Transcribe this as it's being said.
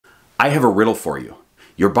I have a riddle for you.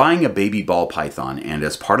 You're buying a baby ball python, and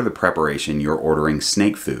as part of the preparation, you're ordering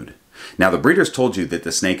snake food. Now, the breeders told you that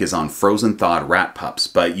the snake is on frozen thawed rat pups,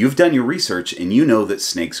 but you've done your research and you know that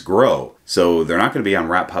snakes grow, so they're not going to be on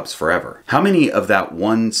rat pups forever. How many of that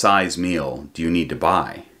one size meal do you need to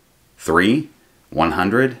buy? 3?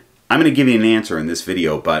 100? I'm going to give you an answer in this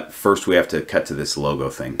video, but first we have to cut to this logo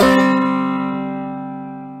thing.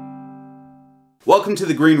 Welcome to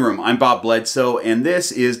the Green Room. I'm Bob Bledsoe, and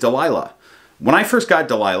this is Delilah. When I first got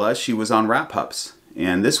Delilah, she was on rat pups,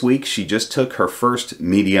 and this week she just took her first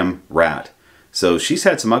medium rat. So she's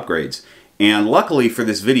had some upgrades, and luckily for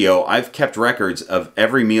this video, I've kept records of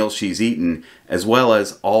every meal she's eaten, as well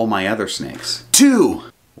as all my other snakes. 2!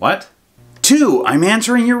 What? 2! I'm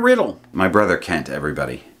answering your riddle. My brother Kent,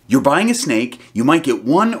 everybody. You're buying a snake, you might get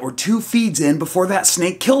 1 or 2 feeds in before that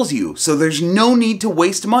snake kills you, so there's no need to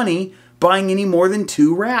waste money buying any more than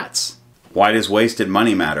 2 rats. Why does wasted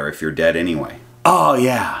money matter if you're dead anyway? Oh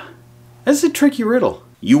yeah, that's a tricky riddle.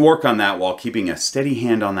 You work on that while keeping a steady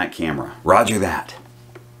hand on that camera. Roger that.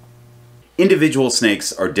 Individual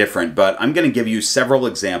snakes are different, but I'm going to give you several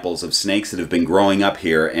examples of snakes that have been growing up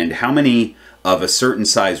here and how many of a certain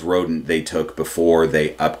size rodent they took before they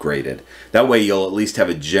upgraded. That way you'll at least have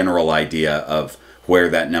a general idea of where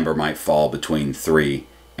that number might fall between 3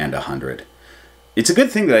 and 100. It's a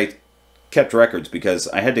good thing that I kept records because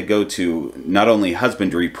I had to go to not only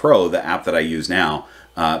Husbandry Pro, the app that I use now,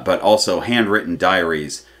 but also handwritten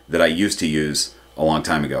diaries that I used to use a long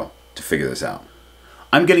time ago to figure this out.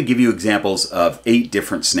 I'm going to give you examples of 8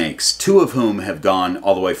 different snakes, 2 of whom have gone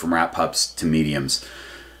all the way from rat pups to mediums.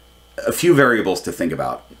 A few variables to think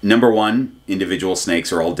about. Number 1, individual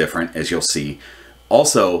snakes are all different, as you'll see.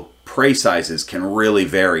 Also, prey sizes can really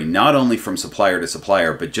vary, not only from supplier to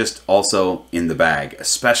supplier, but just also in the bag,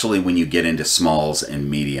 especially when you get into smalls and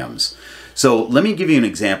mediums. So let me give you an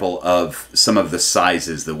example of some of the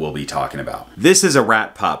sizes that we'll be talking about. This is a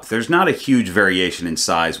rat pup. There's not a huge variation in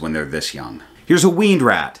size when they're this young. Here's a weaned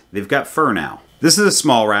rat. They've got fur now. This is a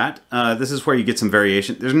small rat. This is where you get some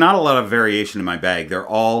variation. There's not a lot of variation in my bag. They're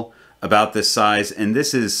all about this size, and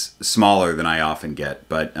this is smaller than I often get,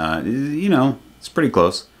 but you know, it's pretty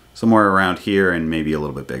close. Somewhere around here and maybe a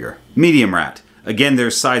little bit bigger. Medium rat. Again,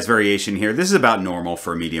 there's size variation here. This is about normal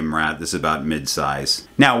for a medium rat. This is about mid-size.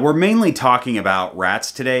 Now, we're mainly talking about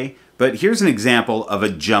rats today, but here's an example of a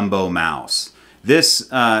jumbo mouse. This,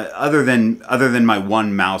 other than my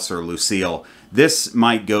one mouse or Lucille, this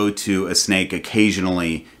might go to a snake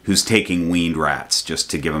occasionally who's taking weaned rats,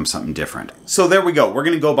 just to give them something different. So there we go. We're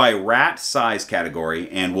going to go by rat size category,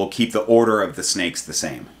 and we'll keep the order of the snakes the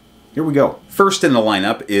same. Here we go. First in the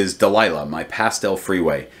lineup is Delilah, my pastel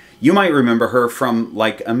freeway. You might remember her from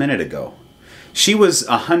like a minute ago. She was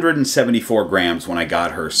 174 grams when I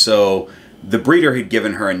got her, so the breeder had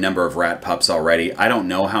given her a number of rat pups already. I don't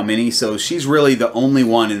know how many, so she's really the only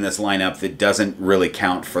one in this lineup that doesn't really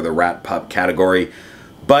count for the rat pup category.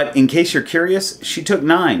 But in case you're curious, she took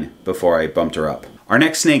 9 before I bumped her up. Our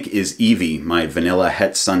next snake is Evie, my vanilla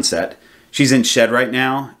het sunset. She's in shed right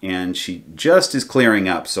now, and she just is clearing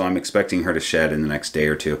up, so I'm expecting her to shed in the next day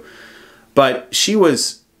or 2. But she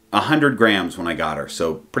was 100 grams when I got her,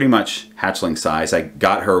 so pretty much hatchling size. I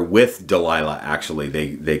got her with Delilah, actually.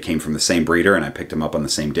 They came from the same breeder, and I picked them up on the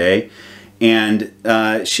same day. And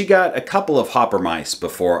she got a couple of hopper mice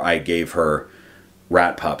before I gave her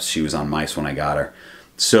rat pups. She was on mice when I got her.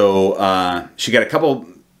 So she got a couple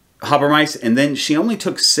hopper mice, and then she only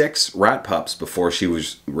took 6 rat pups before she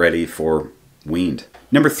was ready for weaned.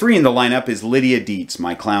 Number 3 in the lineup is Lydia Dietz,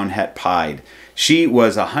 my clown het pied. She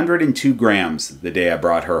was 102 grams the day I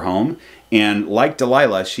brought her home, and like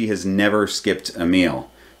Delilah, she has never skipped a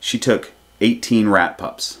meal. She took 18 rat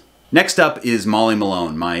pups. Next up is Molly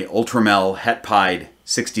Malone, my Ultramel het pied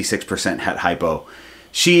 66% het hypo.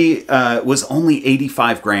 She was only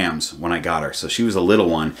 85 grams when I got her, so she was a little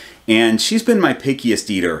one, and she's been my pickiest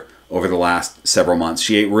eater over the last several months.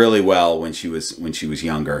 She ate really well when she was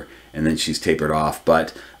younger, and then she's tapered off.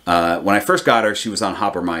 But when I first got her, she was on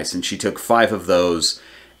hopper mice, and she took 5 of those,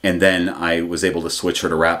 and then I was able to switch her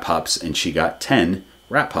to rat pups, and she got 10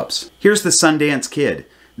 rat pups. Here's the Sundance Kid.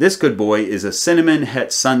 This good boy is a cinnamon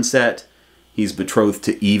het sunset. He's betrothed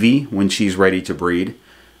to Evie when she's ready to breed.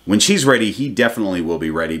 When she's ready, he definitely will be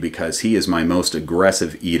ready because he is my most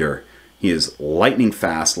aggressive eater. He is lightning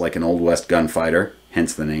fast like an Old West gunfighter,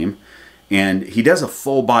 hence the name. And he does a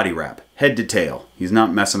full body wrap, head to tail. He's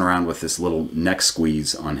not messing around with this little neck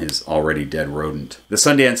squeeze on his already dead rodent. The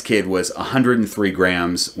Sundance Kid was 103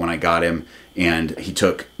 grams when I got him, and he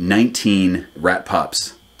took 19 rat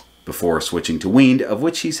pups before switching to weaned, of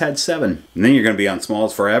which he's had 7. And then you're going to be on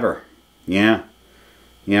smalls forever. Yeah.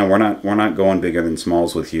 Yeah, we're not going bigger than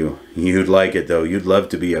smalls with you. You'd like it though. You'd love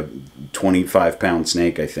to be a 25-pound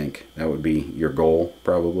snake, I think. That would be your goal,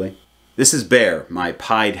 probably. This is Bear, my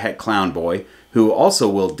pied het clown boy, who also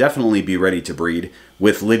will definitely be ready to breed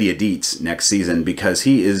with Lydia Dietz next season because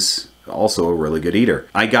he is also a really good eater.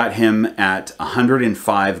 I got him at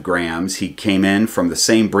 105 grams. He came in from the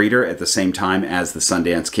same breeder at the same time as the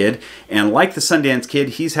Sundance Kid, and like the Sundance Kid,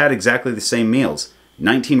 he's had exactly the same meals.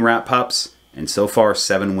 19 rat pups, and so far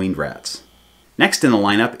 7 weaned rats. Next in the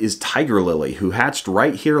lineup is Tiger Lily, who hatched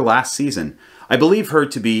right here last season. I believe her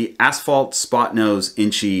to be Asphalt, Spot Nose,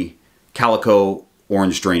 Inchy, Calico,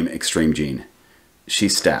 Orange Dream, Extreme Gene.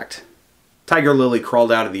 She's stacked. Tiger Lily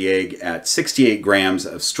crawled out of the egg at 68 grams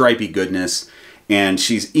of stripy goodness, and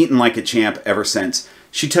she's eaten like a champ ever since.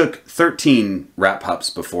 She took 13 rat pups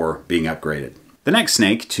before being upgraded. The next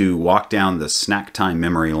snake to walk down the snack time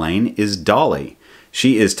memory lane is Dolly.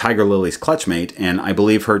 She is Tiger Lily's clutch mate, and I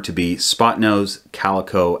believe her to be Spot Nose,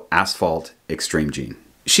 Calico, Asphalt, Extreme Gene.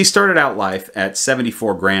 She started out life at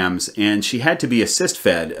 74 grams, and she had to be assist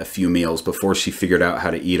fed a few meals before she figured out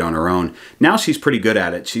how to eat on her own. Now she's pretty good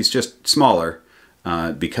at it. She's just smaller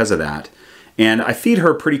because of that. And I feed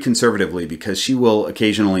her pretty conservatively because she will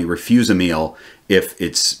occasionally refuse a meal if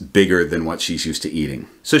it's bigger than what she's used to eating.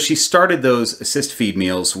 So she started those assist feed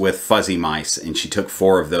meals with fuzzy mice, and she took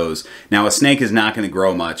 4 of those. Now a snake is not going to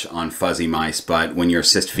grow much on fuzzy mice, but when you're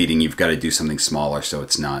assist feeding, you've got to do something smaller so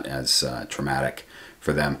it's not as traumatic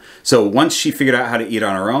for them. So once she figured out how to eat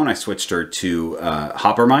on her own, I switched her to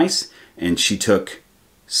hopper mice, and she took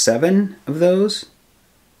 7 of those.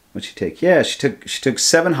 What'd she take? Yeah, she took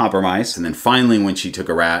 7 hopper mice, and then finally when she took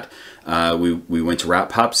a rat, we went to rat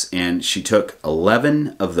pups, and she took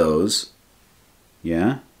 11 of those.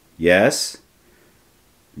 Yeah, yes,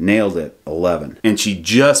 nailed it, 11. And she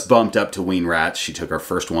just bumped up to wean rats. She took her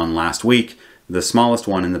first one last week, the smallest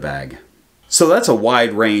one in the bag. So that's a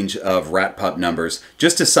wide range of rat pup numbers.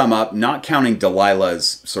 Just to sum up, not counting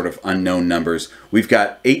Delilah's sort of unknown numbers, we've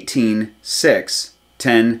got 18, 6,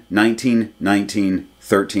 10, 19, 19,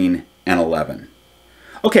 13, and 11.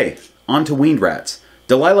 Okay, on to weaned rats.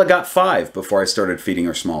 Delilah got 5 before I started feeding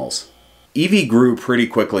her smalls. Evie grew pretty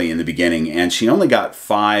quickly in the beginning, and she only got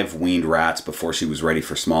 5 weaned rats before she was ready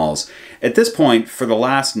for smalls. At this point, for the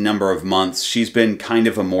last number of months, she's been kind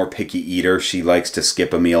of a more picky eater. She likes to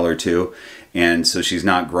skip a meal or two, and so she's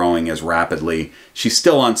not growing as rapidly. She's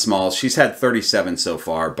still on smalls. She's had 37 so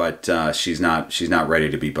far, but she's not ready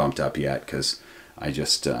to be bumped up yet because I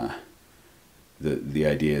just... The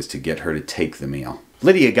idea is to get her to take the meal.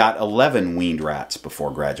 Lydia got 11 weaned rats before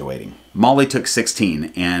graduating. Molly took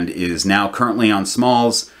 16 and is now currently on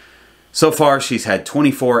smalls. So far, she's had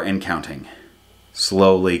 24 and counting.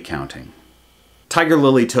 Slowly counting. Tiger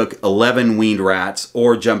Lily took 11 weaned rats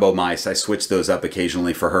or jumbo mice. I switched those up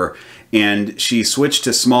occasionally for her. And she switched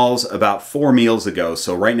to smalls about 4 meals ago.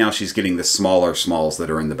 So right now she's getting the smaller smalls that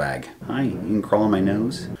are in the bag. Hi, you can crawl on my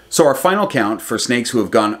nose. So our final count for snakes who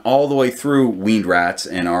have gone all the way through weaned rats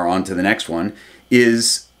and are on to the next one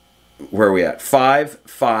is, where are we at? 5,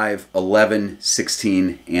 5, 11,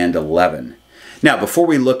 16, and 11. Now, before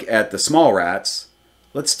we look at the small rats,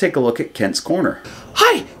 let's take a look at Kent's Corner.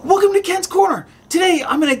 Hi, welcome to Kent's Corner. Today,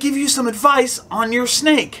 I'm going to give you some advice on your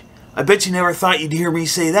snake. I bet you never thought you'd hear me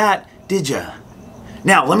say that, did ya?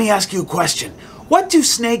 Now, let me ask you a question. What do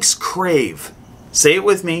snakes crave? Say it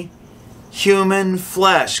with me. Human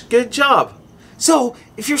flesh. Good job. So,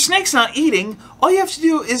 if your snake's not eating, all you have to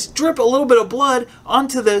do is drip a little bit of blood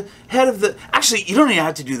onto the head of the... Actually, you don't even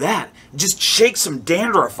have to do that. Just shake some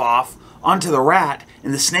dandruff off onto the rat,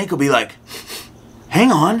 and the snake will be like,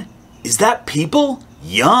 hang on, is that people?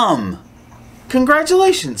 Yum!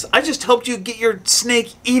 Congratulations, I just helped you get your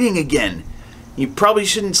snake eating again. You probably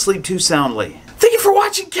shouldn't sleep too soundly. Thank you for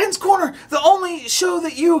watching Kent's Corner, the only show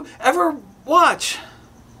that you ever watch.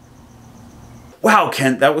 Wow,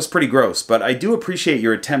 Kent, that was pretty gross, but I do appreciate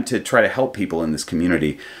your attempt to try to help people in this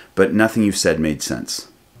community, but nothing you've said made sense.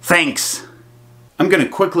 Thanks. I'm going to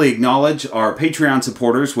quickly acknowledge our Patreon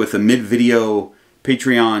supporters with a mid-video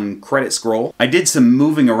Patreon credit scroll. I did some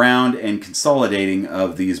moving around and consolidating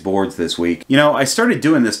of these boards this week. You know, I started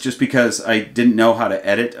doing this just because I didn't know how to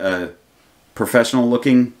edit a professional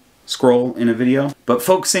looking scroll in a video, but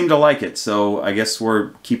folks seem to like it, so I guess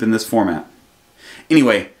we're keeping this format.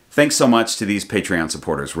 Anyway, thanks so much to these Patreon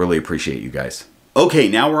supporters. Really appreciate you guys. Okay,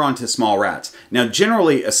 now we're on to small rats. Now,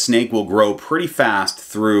 generally a snake will grow pretty fast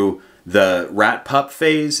through the rat pup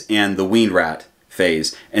phase and the weaned rat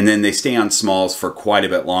phase, and then they stay on smalls for quite a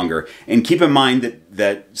bit longer. And keep in mind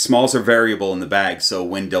that smalls are variable in the bag, so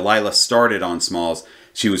when Delilah started on smalls,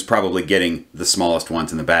 she was probably getting the smallest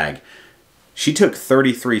ones in the bag. She took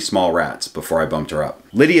 33 small rats before I bumped her up.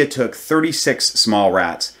 Lydia took 36 small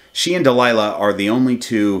rats. She and Delilah are the only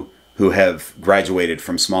two who have graduated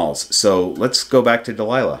from smalls. So let's go back to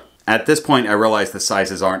Delilah. At this point, I realize the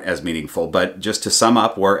sizes aren't as meaningful, but just to sum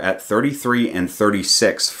up, we're at 33 and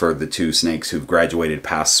 36 for the two snakes who've graduated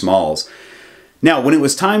past smalls. Now, when it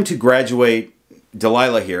was time to graduate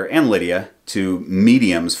Delilah here and Lydia to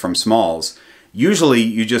mediums from smalls,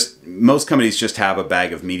 usually most companies just have a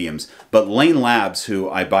bag of mediums, but Lane Labs, who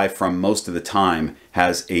I buy from most of the time,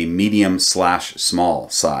 has a medium/small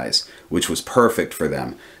size, which was perfect for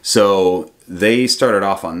them. So they started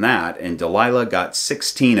off on that, and Delilah got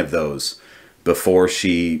 16 of those before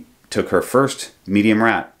she took her first medium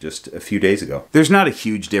rat just a few days ago. There's not a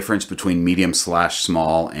huge difference between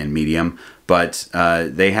medium/small and medium, but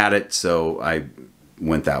they had it, so I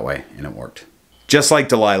went that way and it worked. Just like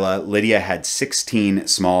Delilah, Lydia had 16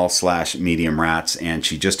 small/medium rats, and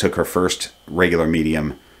she just took her first regular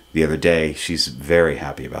medium the other day. She's very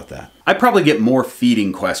happy about that. I probably get more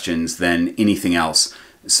feeding questions than anything else,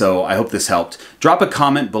 so I hope this helped. Drop a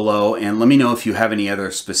comment below and let me know if you have any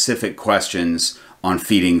other specific questions on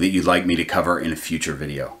feeding that you'd like me to cover in a future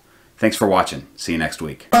video. Thanks for watching. See you next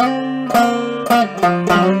week.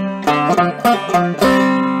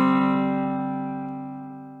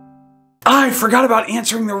 I forgot about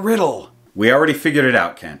answering the riddle. We already figured it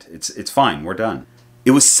out, Kent. It's fine. We're done.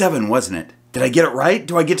 It was 7, wasn't it? Did I get it right?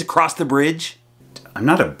 Do I get to cross the bridge? I'm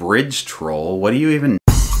not a bridge troll. What do you even...